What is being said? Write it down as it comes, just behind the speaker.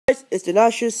it's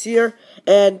theneesan here,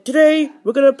 and today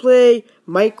we're gonna play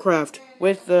Minecraft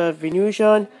with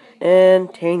Vinusan and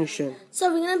theneesan.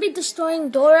 So we're gonna be destroying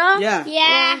Dora?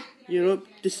 Yeah. You know,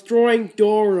 destroying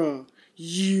Dora.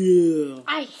 Yeah.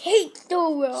 I hate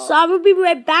Dora. So I will be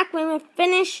right back when we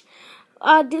finish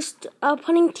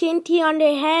putting TNT on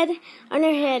their head.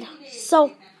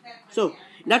 So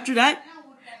And after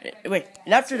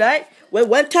that,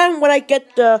 one time when I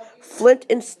get the flint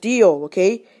and steel,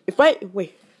 okay?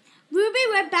 We'll be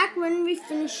right back when we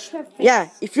finish her face. Yeah,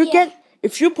 if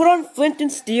you put on flint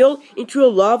and steel into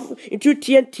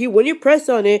TNT, when you press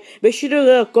on it, make sure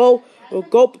to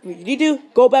you need to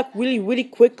go back really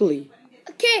quickly.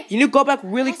 Okay. You need to go back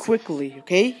really quickly,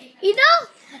 okay? You know,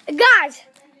 guys,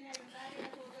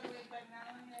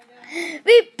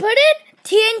 we put in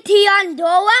TNT on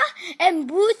Dora and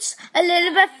Boots a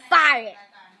little bit fire,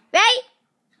 right?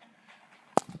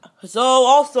 So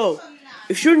also,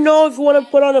 if you want to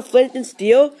put on a flint and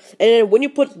steel, and then when you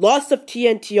put lots of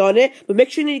TNT on it, but make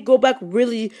sure you need to go back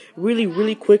really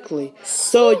quickly.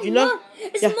 So it's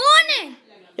morning.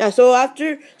 Yeah. So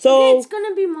okay, it's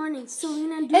gonna be morning. So we're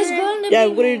gonna do it.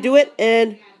 We're gonna do it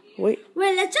and wait.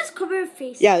 Let's just cover her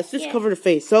face. Yeah, let's just cover the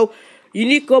face. So you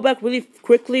need to go back really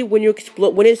quickly when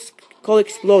it's called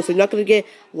explode. So you're not gonna get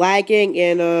lagging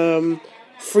and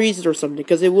freezes or something,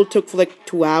 because it will take for like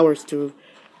 2 hours to.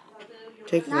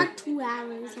 Not 2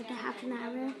 hours, like a half an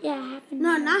hour. Yeah, half an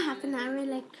hour. No, not half an hour,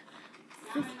 like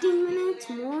 15 minutes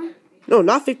more. No,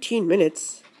 not 15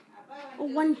 minutes. Or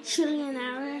 1 trillion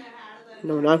hour.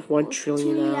 No, not 1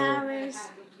 trillion 2 hours.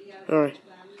 hours.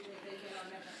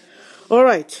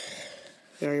 Alright.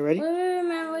 Are you ready?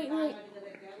 Wait.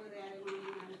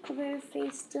 Cover your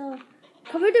face still.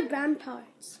 Cover the brown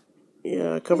parts.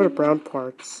 Yeah, cover the brown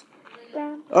parts.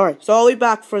 Alright, so I'll be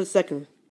back for a second.